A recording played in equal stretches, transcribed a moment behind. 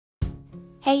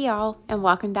Hey y'all, and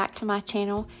welcome back to my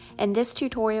channel. In this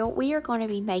tutorial we are going to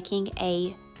be making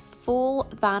a full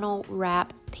vinyl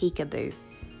wrap peekaboo.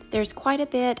 There's quite a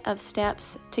bit of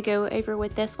steps to go over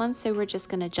with this one, so we're just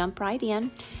going to jump right in.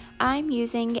 I'm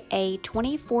using a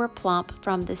 24 plump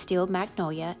from the steel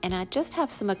Magnolia, and I just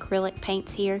have some acrylic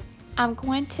paints here. I'm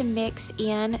going to mix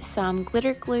in some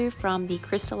glitter glue from the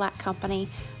Crystalite company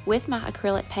with my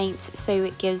acrylic paints so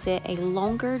it gives it a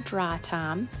longer dry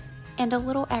time and a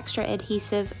little extra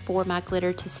adhesive for my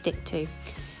glitter to stick to.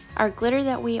 Our glitter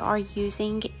that we are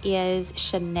using is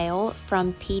Chanel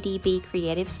from PDB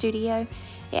Creative Studio.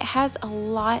 It has a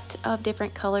lot of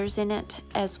different colors in it,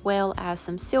 as well as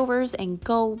some silvers and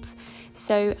golds,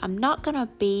 so I'm not going to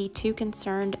be too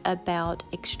concerned about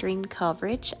extreme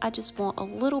coverage. I just want a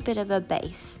little bit of a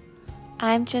base.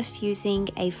 I'm just using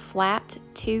a flat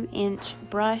 2-inch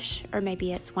brush, or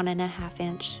maybe it's 1.5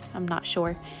 inch, I'm not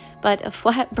sure. But a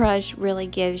flat brush really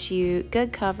gives you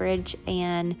good coverage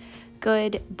and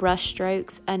good brush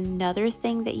strokes. Another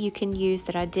thing that you can use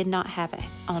that I did not have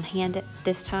on hand at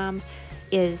this time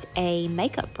is a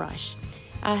makeup brush.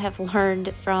 I have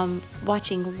learned from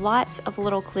watching lots of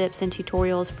little clips and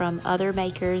tutorials from other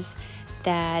makers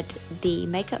that the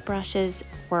makeup brushes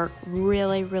work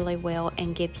really well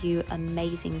and give you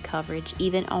amazing coverage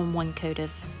even on one coat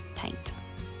of paint.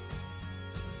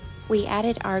 We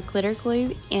added our glitter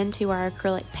glue into our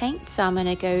acrylic paint, so I'm going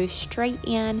to go straight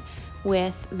in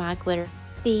with my glitter.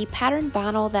 The pattern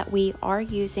vinyl that we are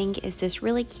using is this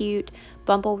really cute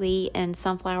bumblebee and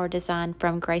sunflower design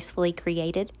from Gracefully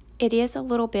Created. It is a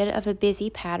little bit of a busy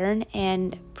pattern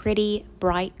and pretty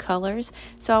bright colors,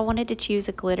 so I wanted to choose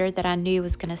a glitter that I knew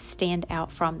was going to stand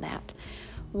out from that.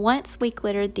 Once we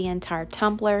glittered the entire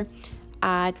tumbler,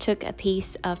 I took a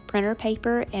piece of printer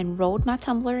paper and rolled my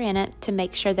tumbler in it to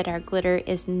make sure that our glitter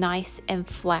is nice and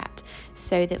flat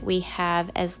so that we have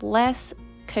as less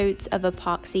coats of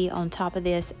epoxy on top of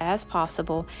this as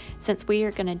possible, since we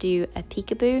are going to do a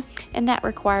peekaboo and that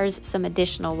requires some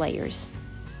additional layers.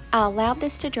 I allowed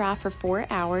this to dry for 4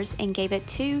 hours and gave it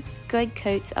 2 good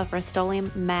coats of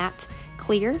Rust-Oleum matte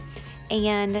clear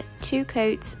and 2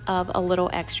 coats of a little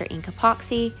extra ink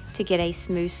epoxy to get a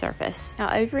smooth surface.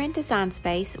 Now over in Design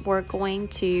Space, we're going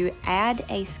to add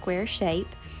a square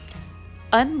shape,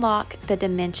 unlock the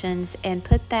dimensions, and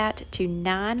put that to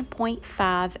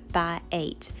 9.5 by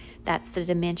 8. That's the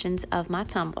dimensions of my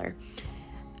tumbler.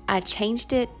 I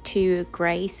changed it to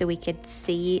gray so we could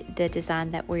see the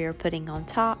design that we are putting on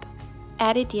top.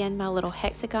 Added in my little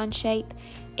hexagon shape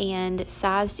and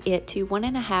sized it to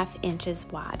 1.5 inches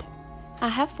wide. I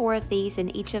have 4 of these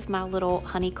in each of my little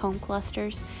honeycomb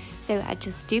clusters, so I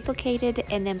just duplicated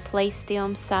and then placed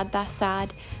them side by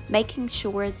side, making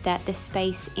sure that the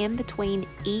space in between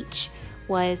each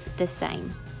was the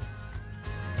same.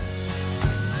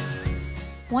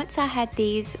 Once I had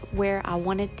these where I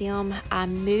wanted them, I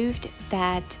moved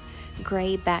that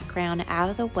gray background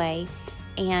out of the way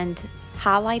and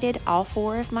highlighted all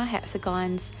 4 of my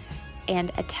hexagons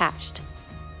and attached.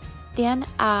 Then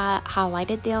I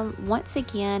highlighted them once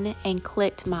again and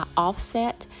clicked my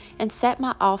offset and set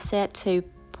my offset to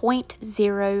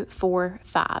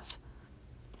 0.045.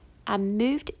 I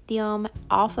moved them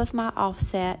off of my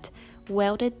offset,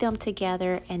 welded them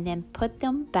together, and then put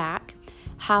them back,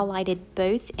 highlighted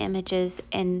both images,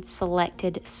 and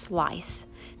selected slice.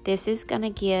 This is going to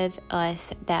give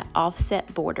us that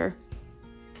offset border.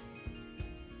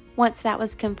 Once that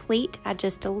was complete, I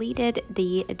just deleted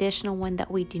the additional one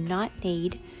that we do not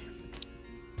need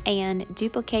and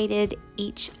duplicated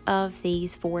each of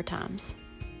these 4 times.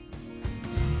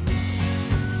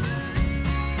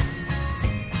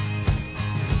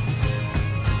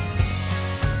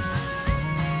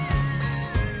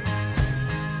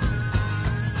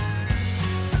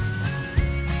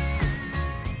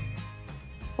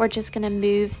 We're just going to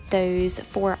move those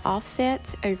 4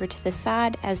 offsets over to the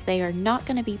side, as they are not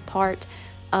going to be part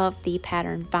of the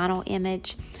pattern vinyl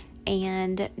image,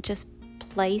 and just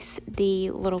place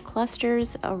the little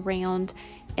clusters around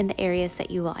in the areas that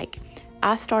you like.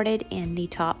 I started in the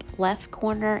top left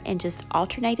corner and just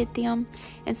alternated them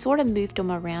and sort of moved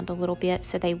them around a little bit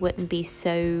so they wouldn't be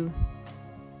so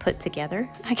put together,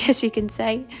 I guess you can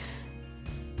say.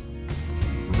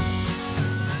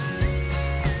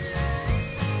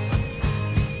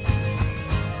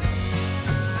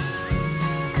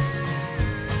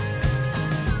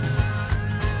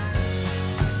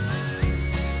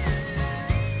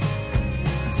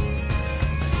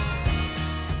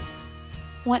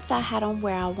 Once I had them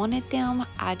where I wanted them,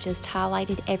 I just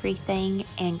highlighted everything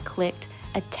and clicked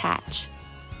attach.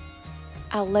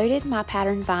 I loaded my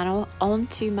pattern vinyl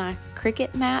onto my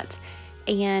Cricut mat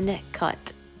and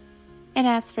cut. And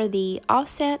as for the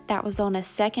offset, that was on a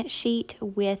second sheet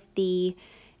with the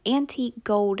antique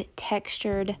gold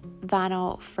textured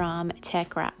vinyl from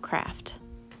Tech Wrap Craft.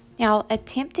 Now,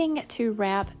 attempting to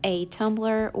wrap a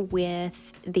tumbler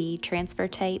with the transfer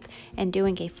tape and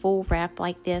doing a full wrap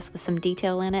like this with some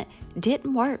detail in it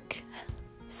didn't work.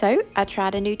 So I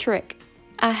tried a new trick.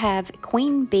 I have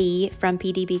Queen Bee from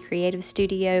PDB Creative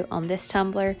Studio on this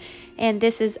tumbler, and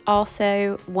this is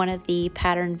also one of the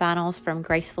pattern vinyls from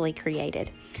Gracefully Created.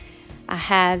 I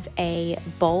have a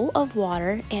bowl of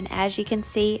water, and as you can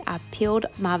see, I peeled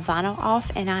my vinyl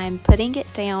off and I am putting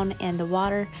it down in the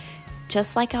water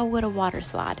just like I would a water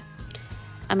slide.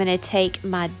 I'm going to take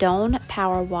my Dawn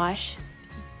Power Wash,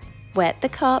 wet the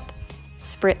cup,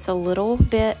 spritz a little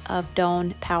bit of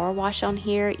Dawn Power Wash on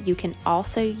here. You can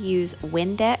also use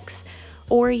Windex,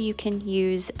 or you can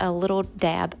use a little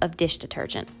dab of dish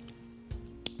detergent.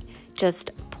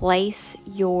 Just place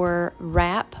your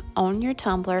wrap on your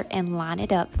tumbler and line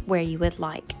it up where you would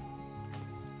like.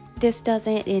 This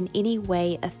doesn't in any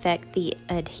way affect the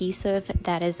adhesive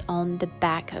that is on the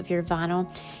back of your vinyl.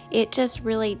 It just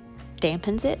really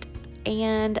dampens it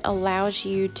and allows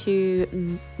you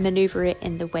to maneuver it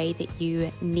in the way that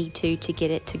you need to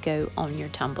get it to go on your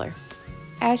tumbler.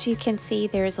 As you can see,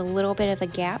 there's a little bit of a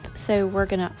gap, so we're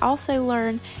gonna also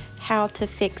learn how to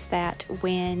fix that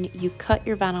when you cut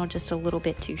your vinyl just a little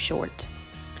bit too short.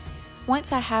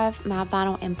 Once I have my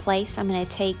vinyl in place, I'm going to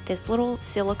take this little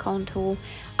silicone tool.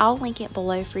 I'll link it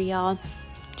below for y'all.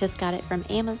 Just got it from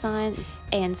Amazon,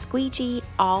 and squeegee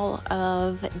all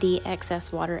of the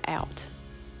excess water out.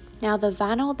 Now, the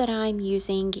vinyl that I'm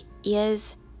using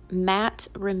is matte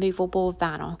removable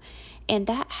vinyl, and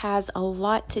that has a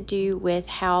lot to do with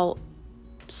how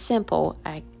simple,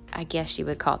 I guess you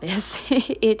would call this,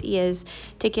 it is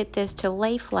to get this to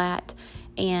lay flat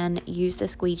and use the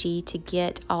squeegee to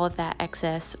get all of that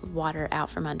excess water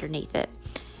out from underneath it.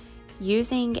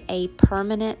 Using a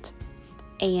permanent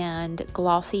and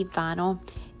glossy vinyl,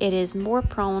 it is more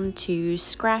prone to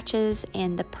scratches,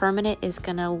 and the permanent is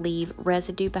going to leave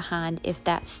residue behind if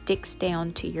that sticks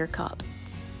down to your cup.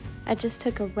 I just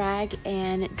took a rag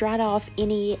and dried off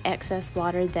any excess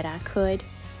water that I could,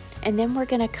 and then we're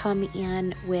going to come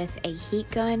in with a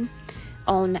heat gun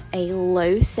on a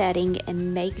low setting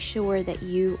and make sure that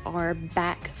you are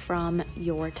back from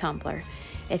your tumbler.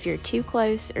 If you're too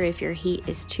close or if your heat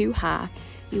is too high,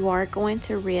 you are going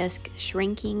to risk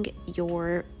shrinking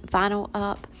your vinyl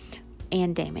up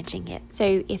and damaging it.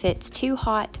 So if it's too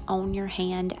hot on your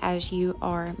hand as you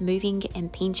are moving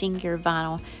and pinching your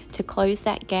vinyl to close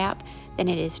that gap, then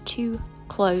it is too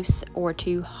close or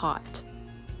too hot.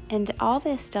 And all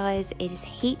this does is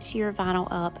heats your vinyl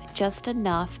up just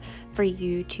enough for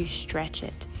you to stretch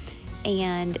it.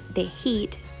 And the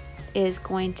heat is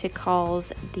going to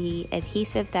cause the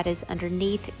adhesive that is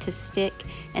underneath to stick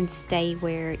and stay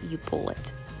where you pull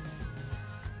it.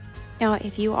 Now,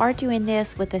 if you are doing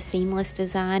this with a seamless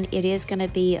design, it is going to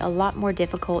be a lot more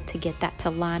difficult to get that to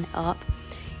line up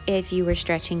if you were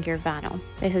stretching your vinyl,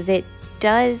 because it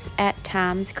does at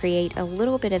times create a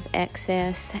little bit of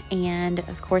excess, and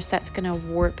of course that's going to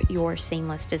warp your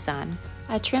seamless design.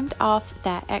 I trimmed off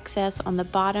that excess on the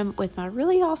bottom with my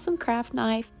really awesome craft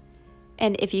knife.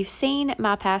 And if you've seen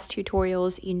my past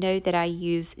tutorials, you know that I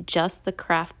use just the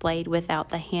craft blade without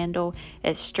the handle.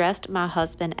 It stressed my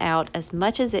husband out as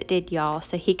much as it did y'all,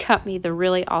 so he got me the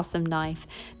really awesome knife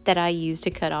that I use to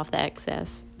cut off the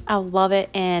excess. I love it,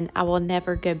 and I will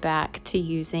never go back to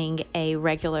using a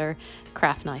regular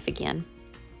craft knife again.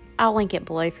 I'll link it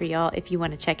below for y'all if you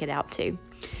want to check it out too.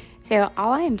 So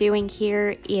all I am doing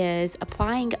here is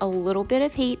applying a little bit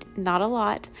of heat, not a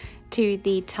lot, to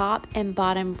the top and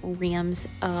bottom rims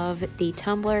of the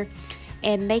tumbler,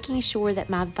 and making sure that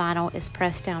my vinyl is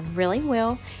pressed down really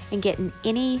well and getting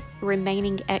any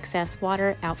remaining excess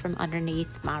water out from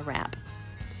underneath my wrap.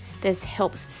 This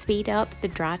helps speed up the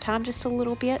dry time just a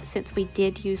little bit since we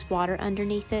did use water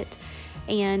underneath it,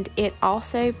 and it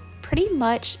also pretty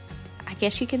much, I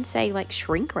guess you can say, like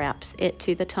shrink wraps it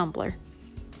to the tumbler.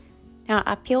 Now,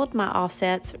 I peeled my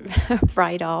offsets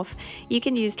right off. You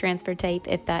can use transfer tape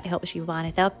if that helps you line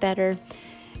it up better.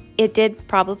 It did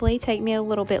probably take me a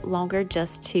little bit longer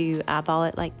just to eyeball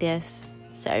it like this,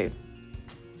 so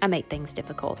I make things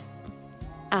difficult.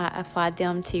 I applied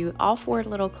them to all 4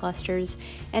 little clusters,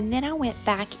 and then I went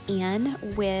back in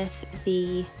with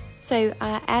so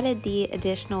I added the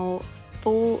additional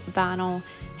full vinyl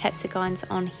hexagons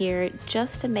on here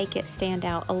just to make it stand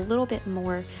out a little bit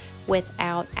more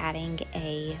without adding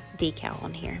a decal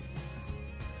on here.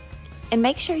 And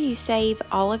make sure you save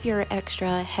all of your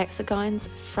extra hexagons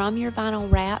from your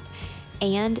vinyl wrap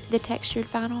and the textured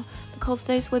vinyl, because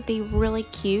those would be really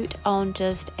cute on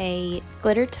just a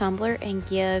glitter tumbler and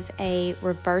give a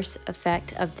reverse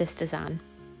effect of this design.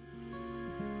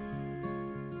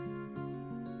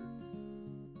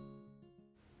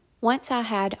 Once I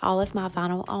had all of my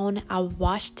vinyl on, I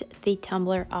washed the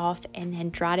tumbler off and then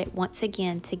dried it once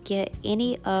again to get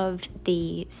any of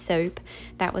the soap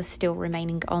that was still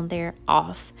remaining on there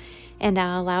off. And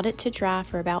I allowed it to dry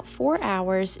for about 4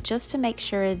 hours just to make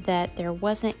sure that there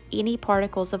wasn't any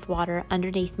particles of water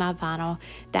underneath my vinyl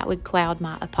that would cloud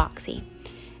my epoxy.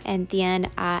 And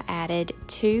then I added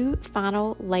 2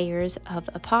 final layers of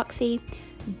epoxy,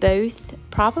 both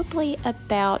probably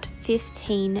about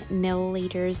 15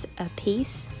 milliliters a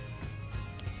piece.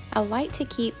 I like to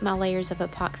keep my layers of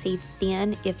epoxy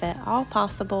thin if at all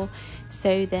possible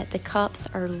so that the cups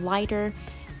are lighter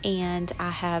and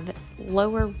I have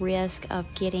lower risk of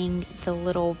getting the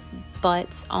little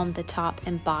butts on the top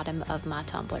and bottom of my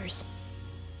tumblers.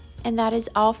 And that is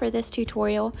all for this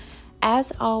tutorial.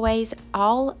 As always,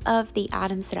 all of the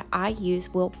items that I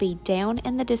use will be down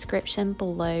in the description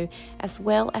below, as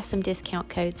well as some discount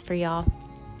codes for y'all.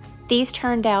 These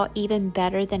turned out even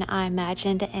better than I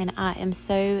imagined, and I am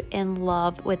so in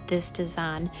love with this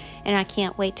design, and I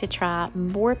can't wait to try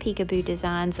more Peekaboo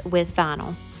designs with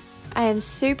vinyl. I am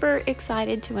super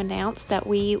excited to announce that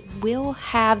we will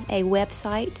have a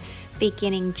website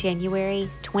beginning January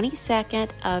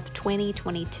 22nd of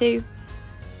 2022.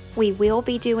 We will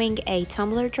be doing a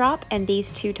tumbler drop, and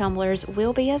these 2 tumblers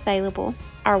will be available.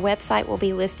 Our website will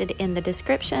be listed in the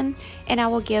description, and I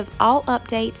will give all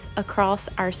updates across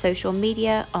our social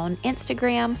media on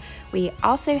Instagram. We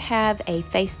also have a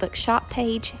Facebook shop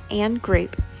page and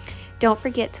group. Don't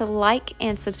forget to like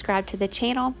and subscribe to the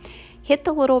channel. Hit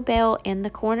the little bell in the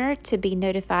corner to be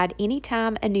notified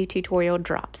anytime a new tutorial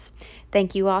drops.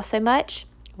 Thank you all so much.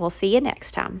 We'll see you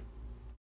next time.